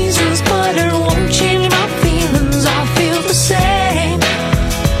reasons, but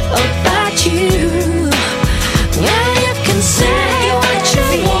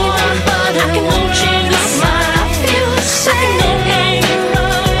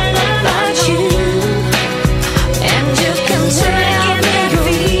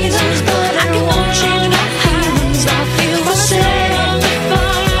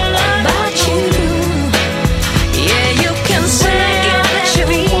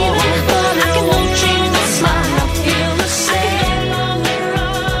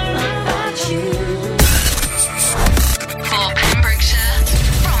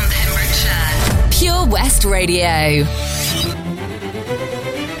Radio.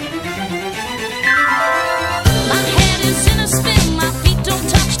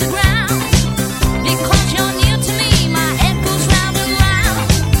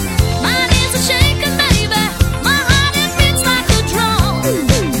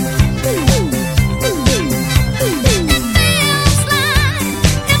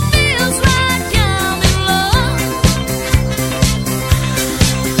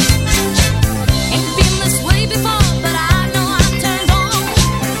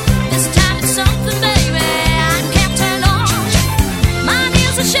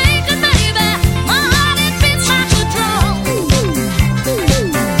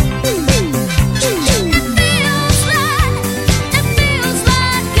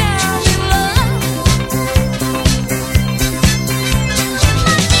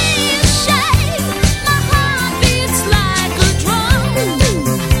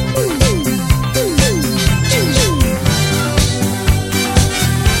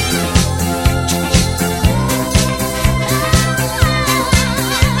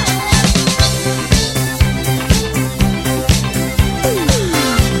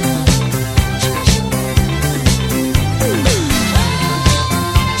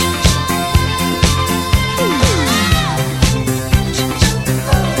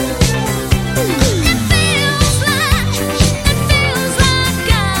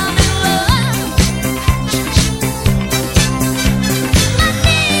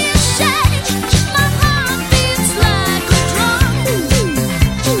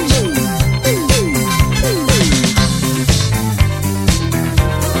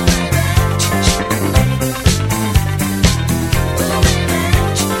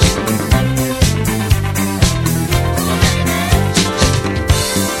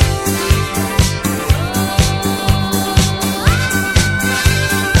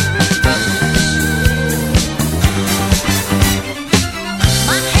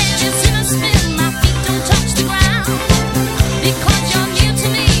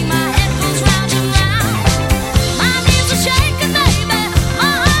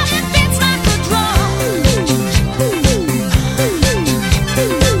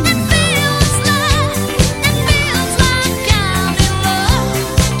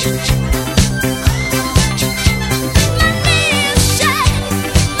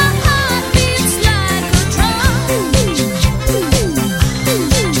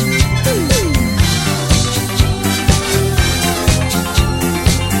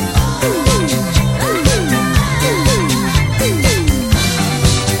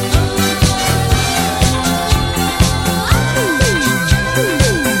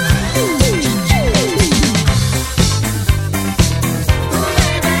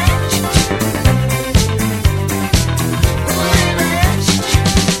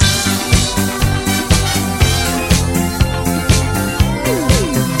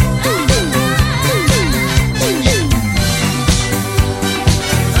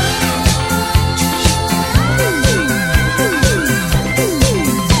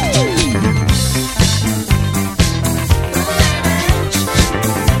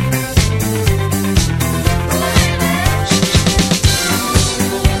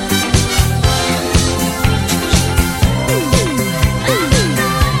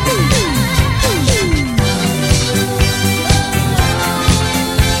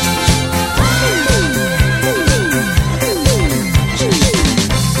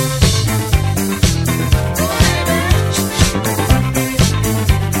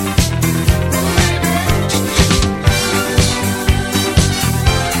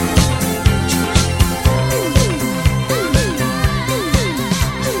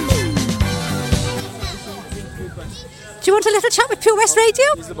 West Radio?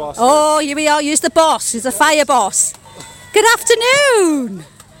 He's the boss. Oh, here we are. He's the boss. He's the fire boss. Good afternoon.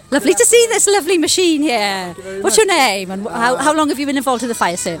 Lovely to see this lovely machine here. What's your name and how long have you been involved in the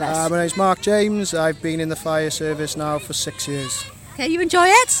fire service? My name's Mark James. I've been in the fire service now for 6 years. Okay, you enjoy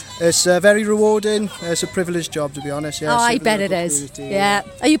it? It's very rewarding. It's a privileged job, to be honest. Yeah, oh, I bet it is. Yeah.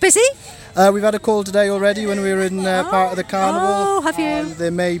 Are you busy? We've had a call today already when we were in part of the carnival. Oh, have you?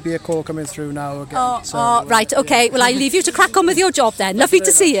 There may be a call coming through now again. Oh, right, okay. Well, I leave you to crack on with your job then. Lovely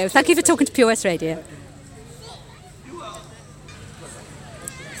to see you. Thank you for talking to Pure West Radio.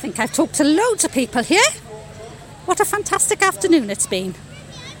 I think I've talked to loads of people here. What a fantastic afternoon it's been.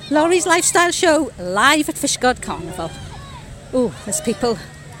 Lawrie's Lifestyle Show live at Fishguard Carnival. Oh, there's people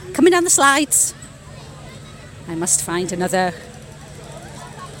coming down the slides. I must find another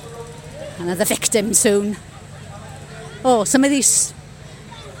victim soon. Oh, some of these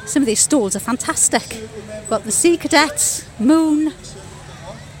stalls are fantastic. Got the Sea Cadets, moon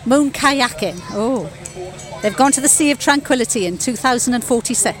kayaking. Oh, They've gone to the Sea of Tranquility in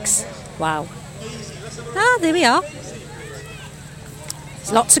 2046. Wow. Ah, there we are.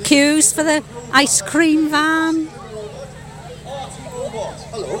 There's lots of queues for the ice cream van.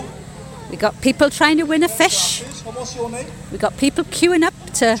 We got people trying to win a fish. We got people queuing up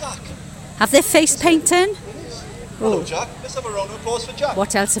to have their face painting. Hello, Jack. Let's have a round of applause for Jack.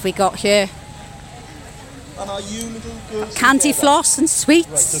 What else have we got here? And are you little girls? Candy floss and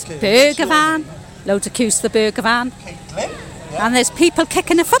sweets. Right, okay. Burger van. Loads of queues for the burger van. And there's people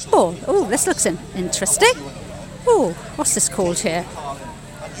kicking a football. Oh, this looks interesting. Oh, what's this called here?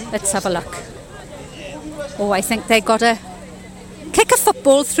 Let's have a look. Oh, I think they got to kick a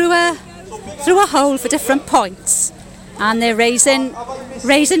football through a hole for different points. And they're raising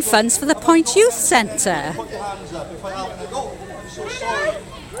funds for the Point Youth Centre.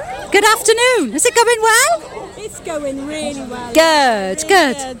 Good afternoon. Is it going well? It's going really well.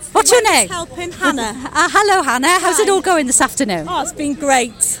 Good. What's your name? Helping Hannah. Hello, Hannah. How's it all going this afternoon? Oh, it's been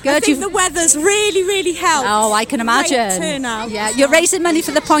great. Good. I think the weather's really helped. Oh, I can imagine. Great turnout. Yeah, you're raising money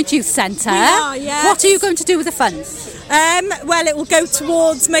for the Point Youth Centre. We are, yes. What are you going to do with the funds? Well, it will go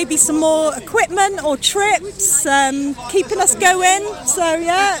towards maybe some more equipment or trips, keeping us going. So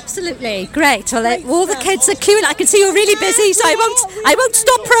yeah, absolutely great. Well, all the kids are queuing. I can see you're really busy, so I won't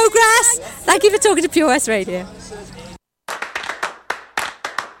stop progress. Thank you for talking to Pure West Radio.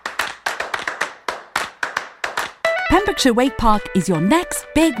 Pembrokeshire Wake Park is your next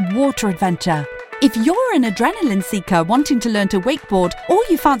big water adventure. If you're an adrenaline seeker wanting to learn to wakeboard, or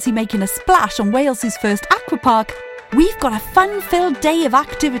you fancy making a splash on Wales's first aquapark, we've got a fun-filled day of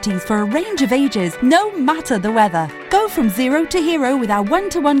activities for a range of ages, no matter the weather. Go from zero to hero with our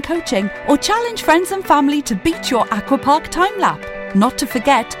one-to-one coaching, or challenge friends and family to beat your aquapark time lap. Not to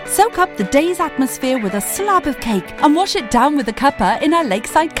forget, soak up the day's atmosphere with a slab of cake and wash it down with a cuppa in our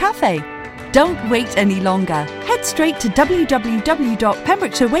lakeside cafe. Don't wait any longer. Head straight to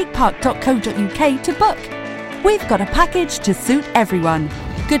www.pembrokeshirewakepark.co.uk to book. We've got a package to suit everyone.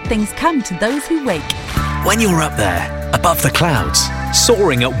 Good things come to those who wake. When you're up there, above the clouds,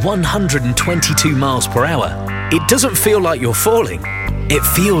 soaring at 122 miles per hour, it doesn't feel like you're falling. It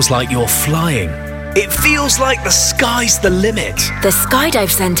feels like you're flying. It feels like the sky's the limit. The Skydive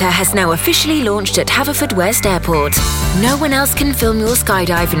Centre has now officially launched at Haverfordwest Airport. No one else can film your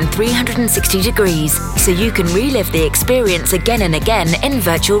skydive in 360 degrees, so you can relive the experience again and again in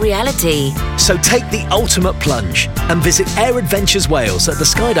virtual reality. So take the ultimate plunge and visit Air Adventures Wales at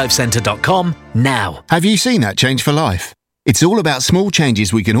theskydivecentre.com now. Have you seen that Change for Life? It's all about small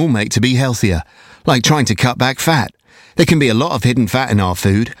changes we can all make to be healthier, like trying to cut back fat. There can be a lot of hidden fat in our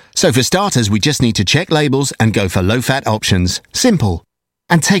food, so for starters we just need to check labels and go for low-fat options. Simple.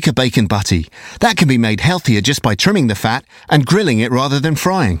 And take a bacon butty. That can be made healthier just by trimming the fat and grilling it rather than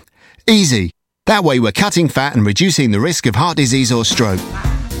frying. Easy. That way we're cutting fat and reducing the risk of heart disease or stroke.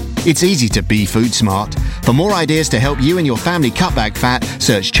 It's easy to be food smart. For more ideas to help you and your family cut back fat,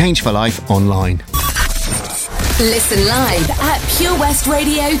 search Change for Life online. Listen live at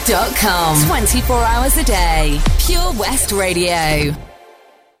purewestradio.com. 24 hours a day. Pure West Radio.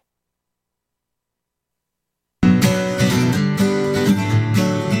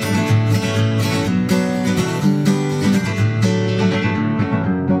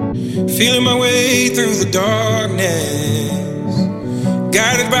 Feeling my way through the darkness,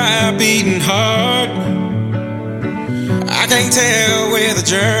 guided by a beating heart. I can't tell where the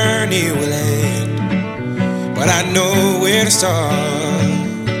journey will end, but I know where to start.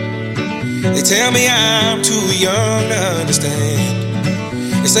 They tell me I'm too young to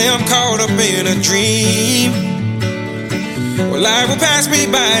understand. They say I'm caught up in a dream. Well, life will pass me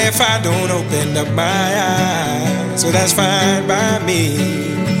by if I don't open up my eyes. So that's fine by me.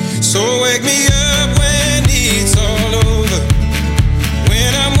 So wake me up when it's all over,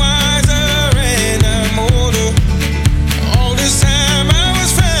 when I'm wiser and I'm older. All this time I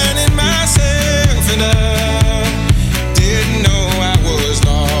was finding myself and I didn't know I was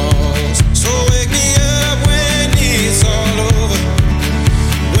lost. So wake me up when it's all over,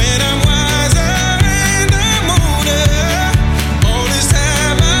 when I'm wiser and I'm older. All this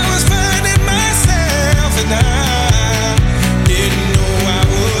time I was finding myself and I didn't know I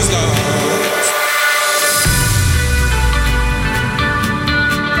was lost.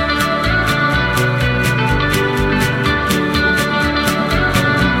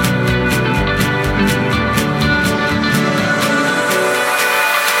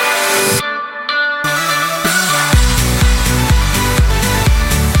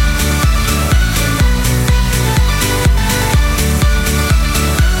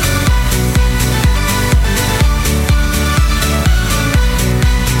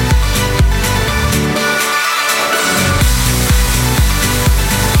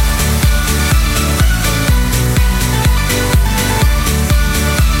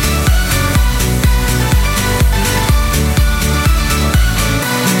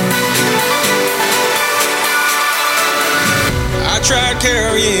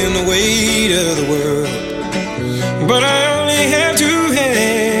 carrying the weight of the world. But I only have 2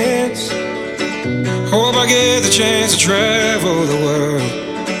 hands. Hope I get the chance to travel the world,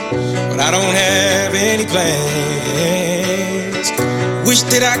 but I don't have any plans. Wish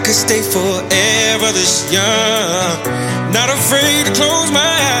that I could stay forever this young, not afraid to close my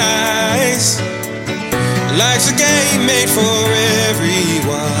eyes. Life's a game made for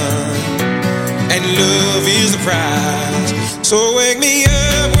everyone, and love is the prize. So wake me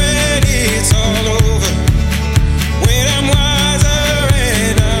up when it's all over, when I'm wiser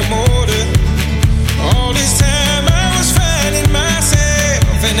and I'm older. All this time I was finding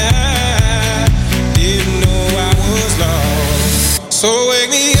myself, and I didn't know I was lost. So wake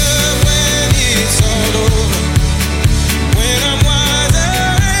me up when it's all over, when I'm wiser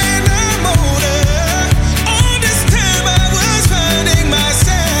and I'm older. All this time I was finding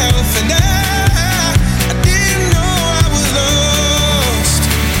myself, and I didn't know I was lost.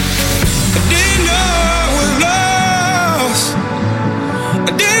 I didn't know I was lost.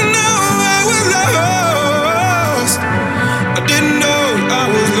 I didn't know I was lost. I didn't know I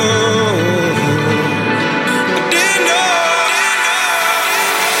was lost. I didn't know.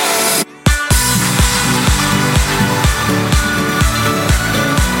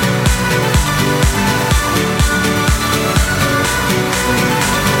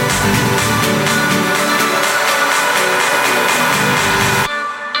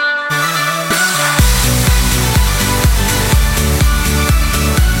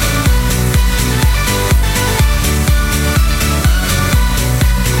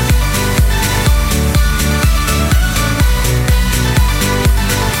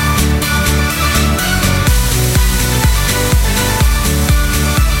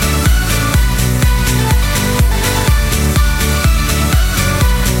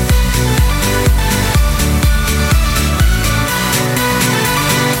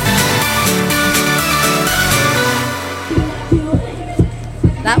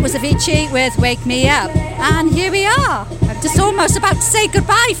 That was Avicii with Wake Me Up, and here we are. I'm just almost about to say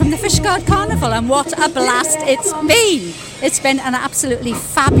goodbye from the Fishguard Carnival, and what a blast it's been. It's been an absolutely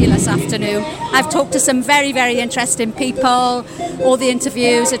fabulous afternoon. I've talked to some very, very interesting people. All the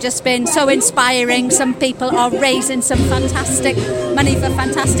interviews have just been so inspiring. Some people are raising some fantastic money for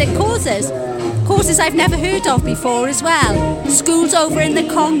fantastic causes. Causes I've never heard of before as well. Schools over in the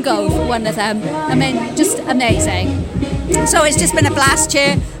Congo, one of them. I mean, just amazing. So it's just been a blast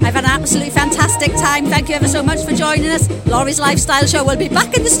here. I've had an absolutely fantastic time. Thank you ever so much for joining us. Laurie's Lifestyle Show will be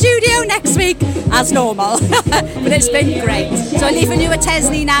back in the studio next week as normal. But it's been great. So I'm leaving you at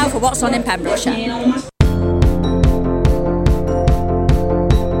Tesney now for what's on in Pembrokeshire.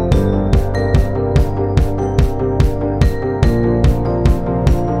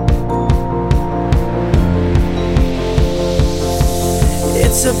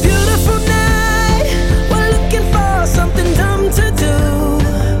 It's a beautiful night. We're looking for something dumb to do.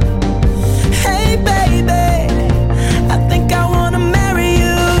 Hey baby, I think I wanna marry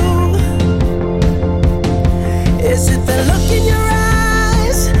you. Is it the look in your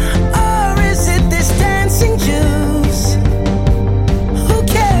eyes, or is it this dancing juice? Who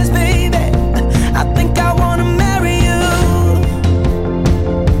cares, baby? I think I wanna marry you.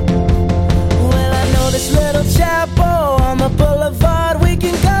 Well, I know this little chapel on the boulevard. We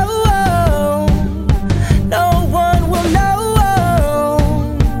can go, no one will know.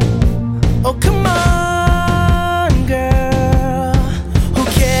 Oh, come on, girl. Who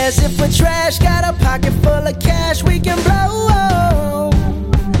cares if we're trash? Got a pocket full of cash we can blow.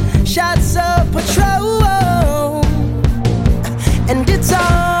 Shots of Patrol, and it's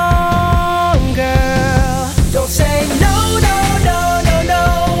on, girl. Don't say no, no, no, no, no.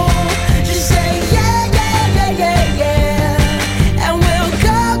 Just say yeah, yeah, yeah, yeah, yeah. And we'll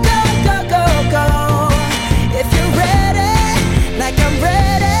go, go, go, go, go. If you're ready, like I'm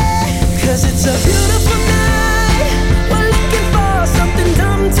ready. 'Cause it's a beautiful night. We're looking for something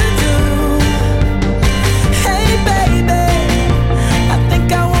dumb to do. Hey baby, I think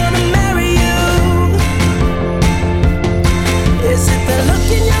I wanna marry you. Is it the look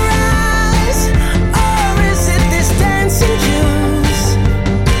in your eyes, or is it this dancing juice?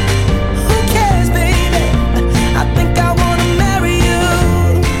 Who cares, baby? I think I wanna marry you.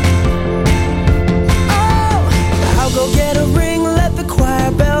 Oh, I'll go get a ring, let the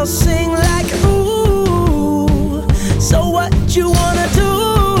choir bells sing like ooh. So what you wanna do?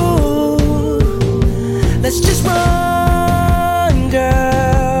 Let's just run,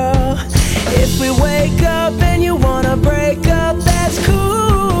 girl. If we wake up and you wanna break up, that's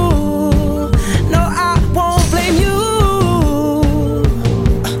cool. No, I won't blame you.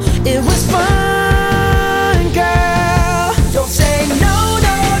 It was fun, girl. Don't say no,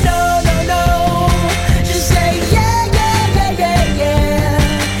 no,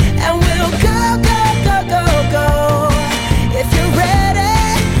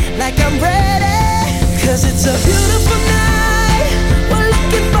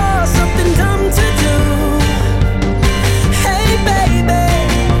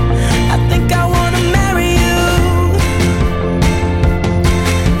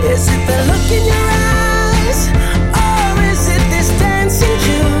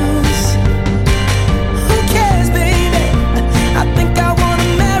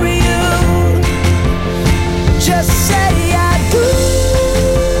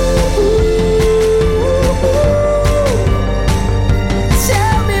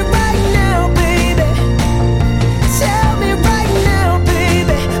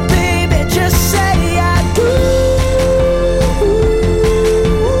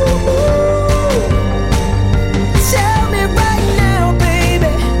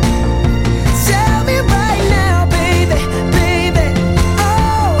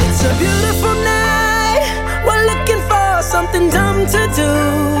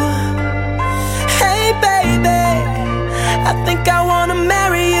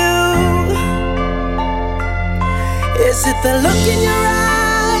 Is it the look in your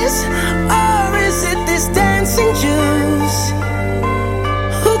eyes, or is it this dancing juice?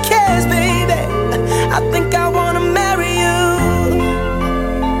 Who cares, baby? I think I wanna marry you.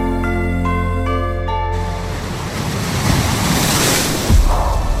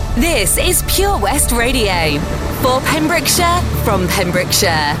 This is Pure West Radio. For Pembrokeshire, from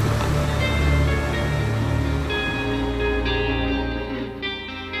Pembrokeshire.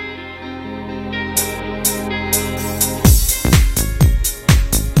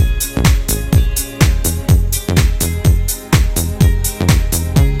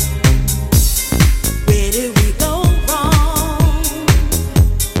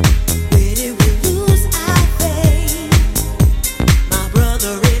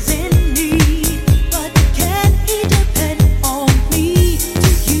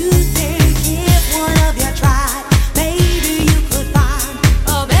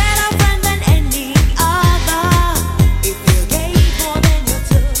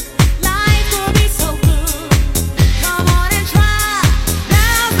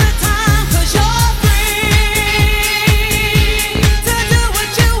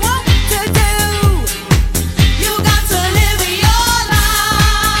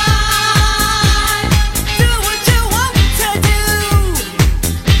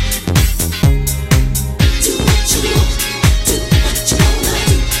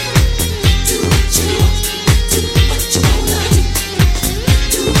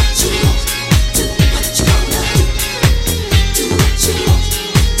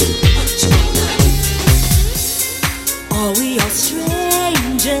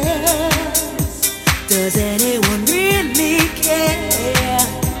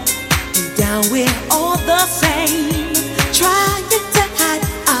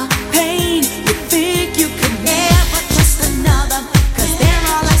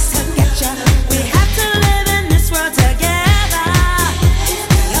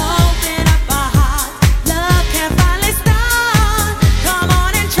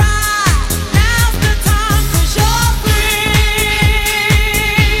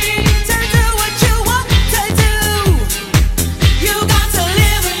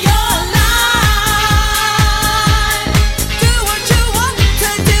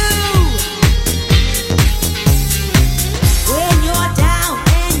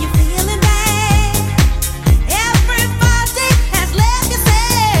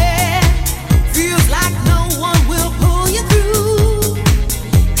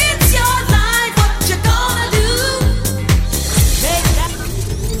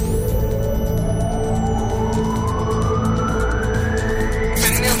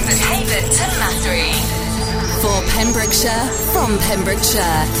 Pembrokeshire, from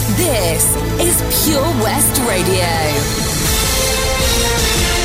Pembrokeshire. This is Pure West Radio.